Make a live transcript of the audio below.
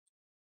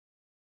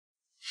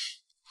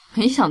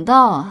没想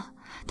到啊，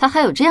他还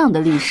有这样的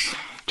历史。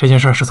这件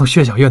事是从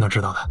薛小月那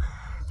知道的，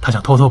他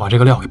想偷偷把这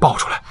个料给爆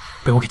出来，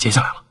被我给截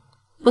下来了。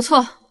不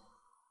错，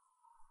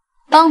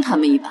帮他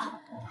们一把。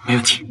没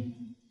问题。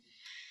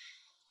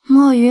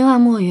墨云啊，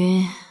墨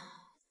云，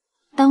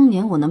当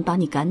年我能把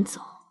你赶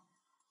走，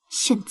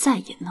现在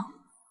也能。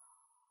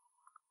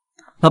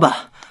老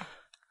板，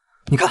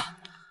你看。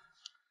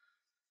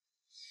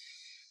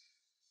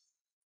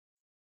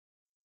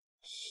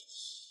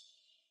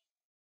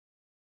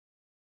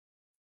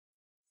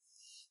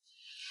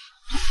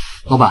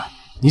 老板，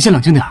您先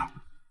冷静点儿。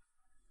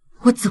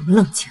我怎么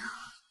冷静？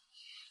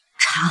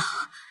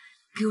查，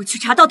给我去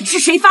查，到底是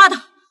谁发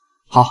的？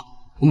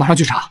好，我马上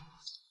去查。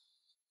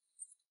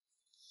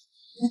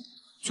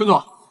全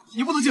总，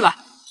你不能进来。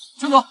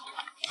全总，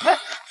哎，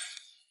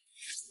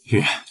云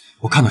云，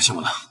我看到新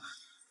闻了。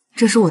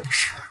这是我的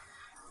事，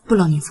不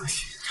劳您操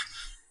心。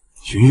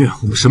云云，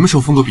我们什么时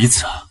候分过彼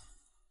此啊？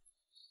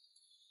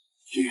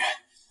云云，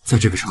在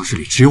这个城市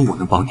里，只有我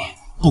能帮你。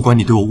不管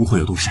你对我误会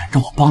有多深，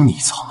让我帮你一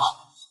次好吗？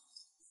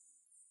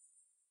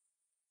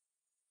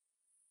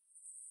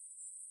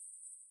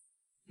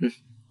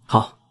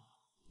 好，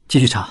继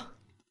续查。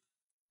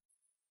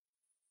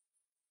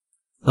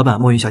老板，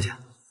墨云小姐，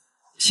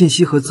信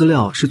息和资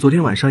料是昨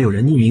天晚上有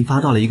人匿名发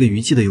到了一个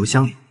娱记的邮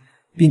箱里，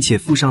并且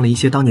附上了一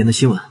些当年的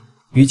新闻。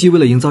娱记为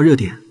了营造热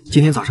点，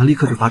今天早上立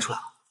刻就发出来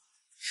了。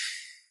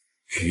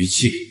娱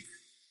记，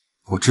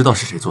我知道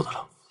是谁做的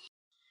了。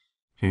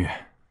云云，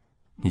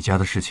你家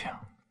的事情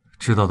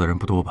知道的人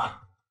不多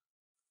吧？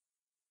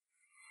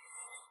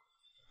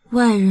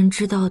外人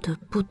知道的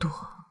不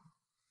多。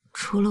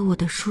 除了我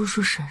的叔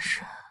叔婶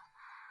婶，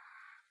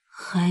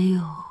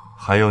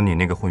还有你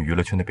那个混娱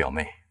乐圈的表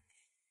妹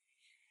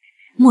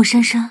莫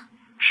珊珊。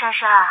珊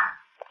珊，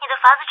你的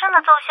法子真的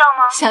奏效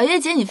吗？小月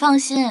姐，你放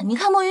心，你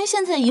看墨云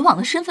现在以往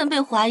的身份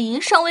被怀疑，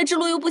上位之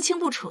路又不清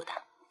不楚的，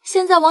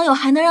现在网友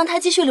还能让她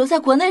继续留在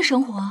国内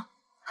生活？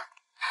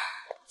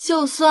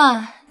就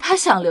算她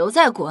想留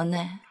在国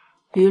内，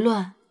舆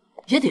论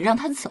也得让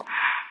她走。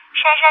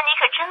珊珊，你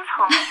可真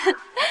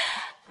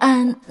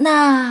聪明。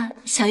那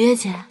小月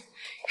姐。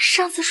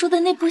 上次说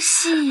的那部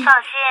戏，放心，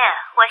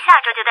我下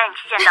周就带你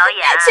去见导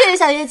演。谢谢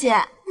小月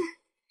姐。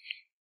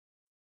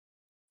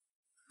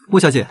莫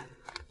小姐，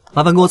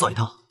麻烦跟我走一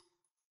趟。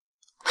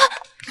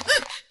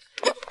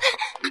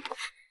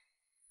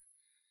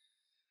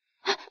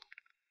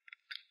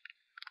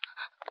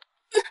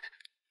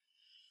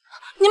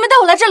你们带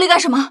我来这里干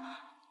什么？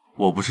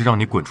我不是让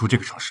你滚出这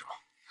个城市吗？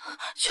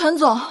全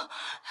总，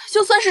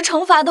就算是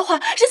惩罚的话，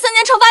这3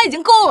年惩罚已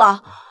经够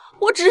了。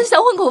我只是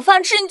想混口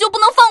饭吃，你就不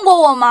能放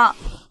过我吗？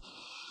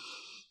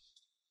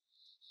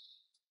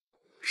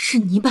 是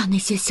你把那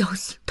些消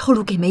息透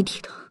露给媒体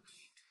的。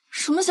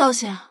什么消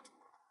息啊？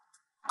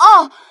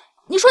哦，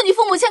你说你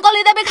父母欠高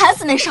利贷被砍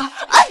死那事儿。嘴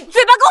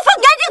巴给我放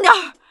干净点儿！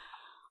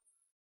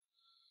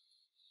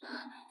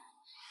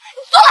你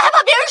做了还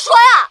怕别人说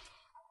呀？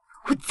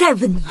我再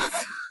问你一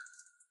次，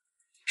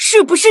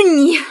是不是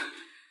你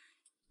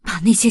把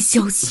那些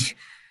消息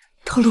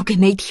透露给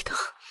媒体的？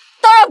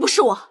当然不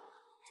是我。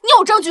你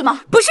有证据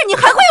吗？不是你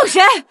还会有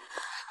谁？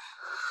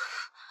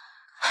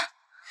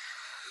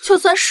就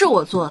算是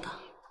我做的。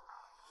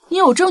 你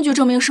有证据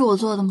证明是我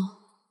做的吗？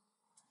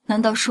难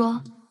道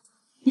说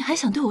你还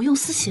想对我用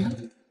私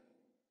刑？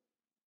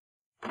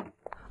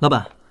老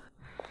板，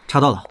查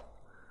到了，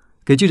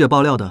给记者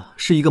爆料的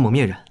是一个蒙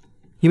面人，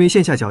因为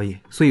线下交易，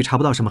所以查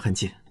不到什么痕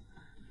迹。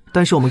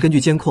但是我们根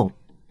据监控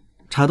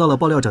查到了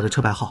爆料者的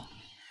车牌号，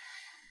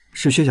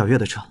是薛小月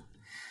的车。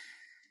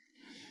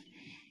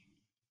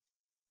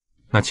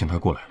那请他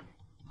过来。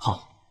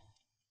好。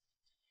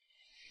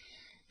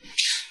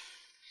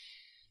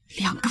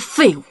两个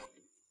废物！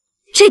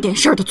 这点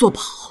事儿都做不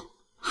好，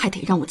还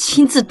得让我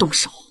亲自动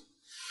手。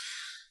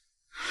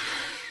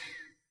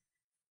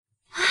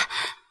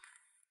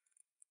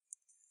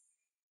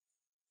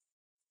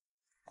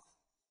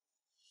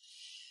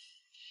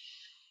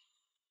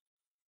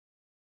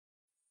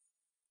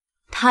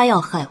他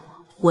要害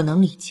我，我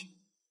能理解。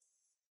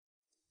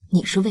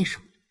你是为什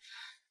么？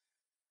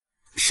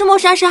是莫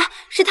珊珊，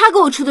是他给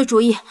我出的主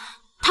意。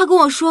他跟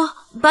我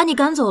说，把你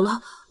赶走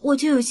了，我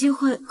就有机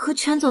会和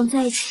全总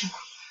在一起了。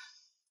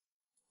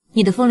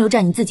 你的风流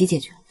债你自己解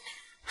决。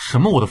什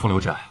么我的风流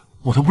债？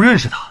我都不认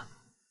识他。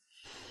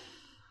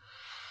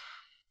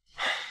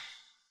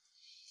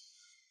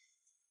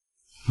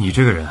你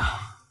这个人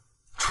啊，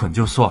蠢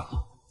就算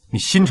了，你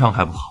心肠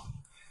还不好。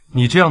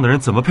你这样的人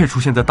怎么配出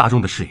现在大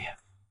众的视野？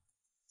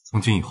从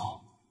今以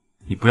后，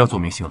你不要做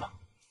明星了。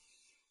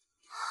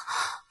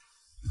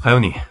还有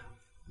你，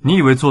你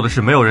以为做的事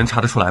没有人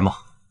查得出来吗？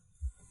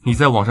你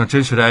在网上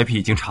真实的 IP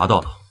已经查到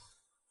了，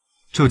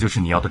这就是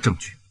你要的证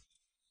据。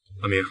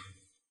阿明。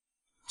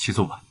 起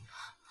诉吧，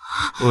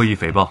恶意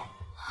诽谤，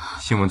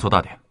新闻做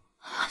大点。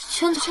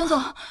全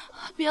总，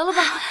别了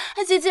吧，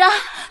姐姐，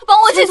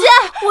帮我姐姐，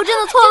我真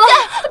的错了，姐姐，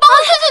帮我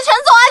劝劝全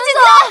总啊，姐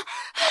姐。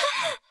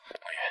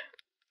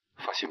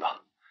放心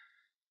吧，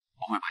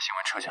我会把新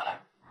闻撤下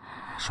来，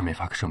顺便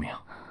发个声明。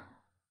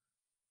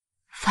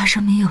发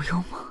声明有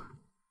用吗？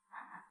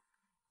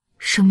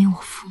说明我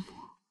父母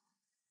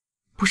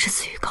不是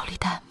死于高利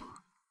贷吗？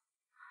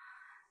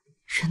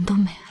人都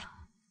没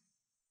了，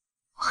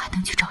我还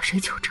能去找谁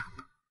求证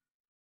呢？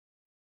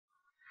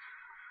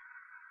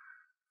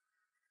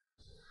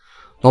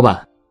老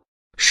板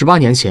，18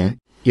年前，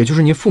也就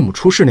是您父母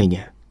出事那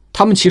年，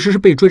他们其实是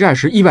被追债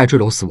时意外坠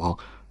楼死亡，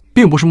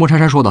并不是莫珊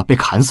珊说的被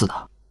砍死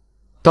的。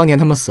当年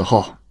他们死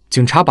后，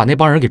警察把那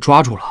帮人给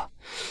抓住了，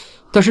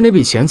但是那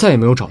笔钱再也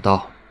没有找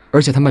到，而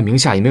且他们名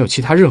下也没有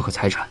其他任何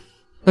财产。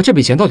那这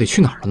笔钱到底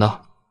去哪儿了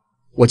呢？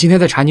我今天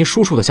在查您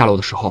叔叔的下落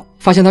的时候，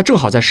发现他正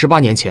好在18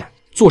年前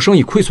做生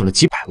意亏损了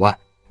几百万，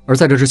而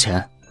在这之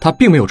前他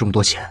并没有这么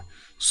多钱，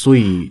所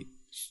以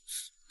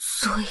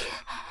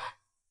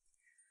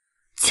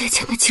借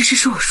钱的其实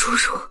是我叔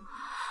叔。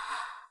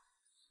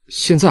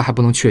现在还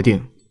不能确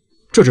定，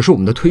这只是我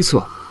们的推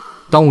测。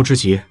当务之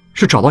急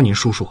是找到您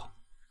叔叔。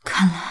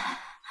看来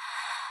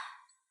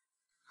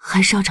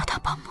还是要找他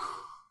帮忙。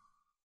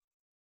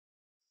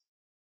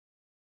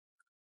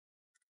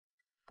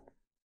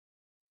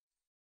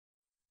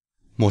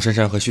莫珊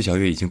珊和薛小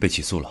月已经被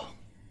起诉了，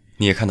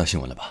你也看到新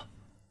闻了吧？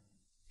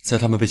在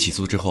他们被起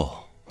诉之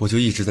后，我就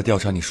一直在调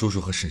查你叔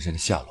叔和婶婶的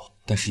下落，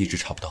但是一直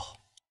查不到，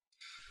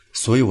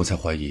所以我才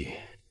怀疑，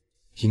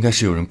应该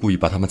是有人故意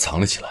把他们藏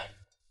了起来。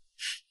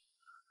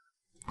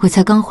我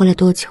才刚回来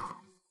多久，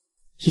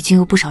已经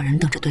有不少人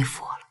等着对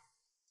付我了。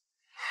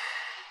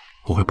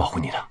我会保护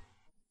你的。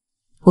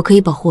我可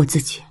以保护我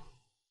自己。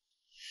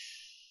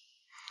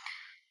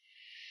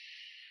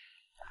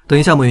等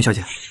一下，莫云小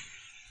姐，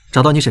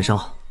找到你婶婶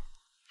了。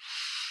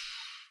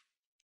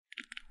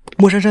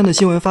莫珊珊的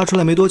新闻发出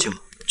来没多久，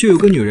就有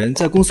个女人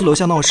在公司楼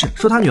下闹事，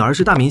说她女儿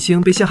是大明星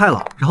被陷害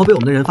了，然后被我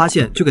们的人发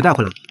现，就给带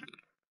回来了。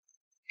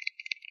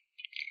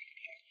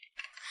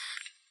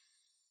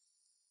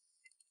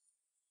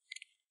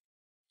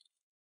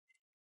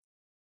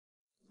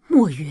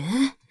莫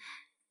云，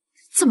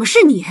怎么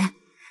是你？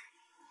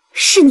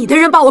是你的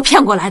人把我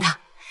骗过来的，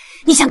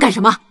你想干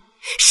什么？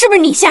是不是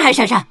你陷害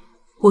珊珊？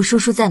我叔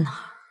叔在哪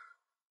儿？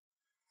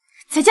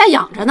在家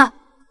养着呢，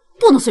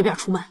不能随便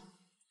出门。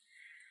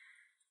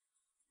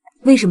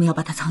为什么要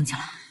把他藏起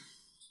来？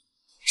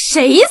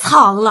谁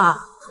藏了？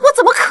我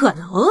怎么可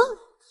能？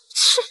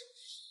是。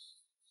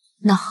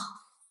那好，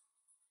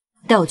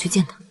带我去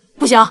见他。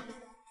不行，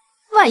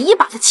万一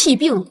把他气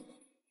病了。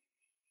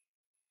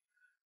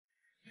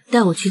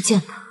带我去见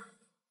他，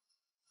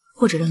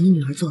或者让你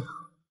女儿坐牢，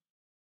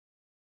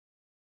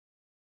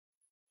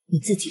你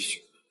自己选。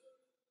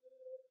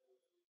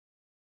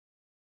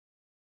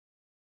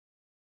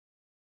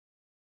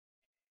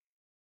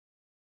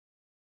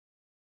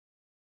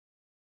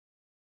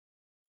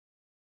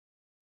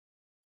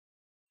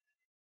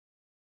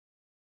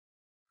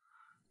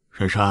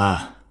珊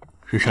珊，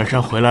是珊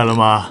珊回来了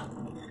吗？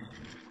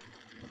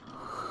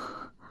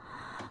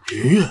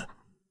云云，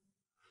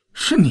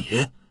是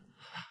你？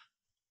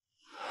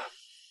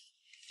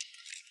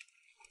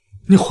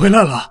你回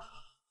来了，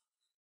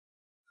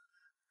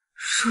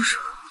叔叔，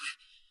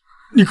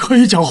你可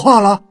以讲话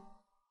了。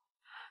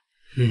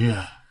云云，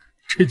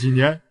这几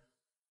年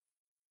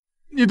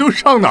你都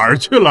上哪儿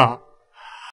去了？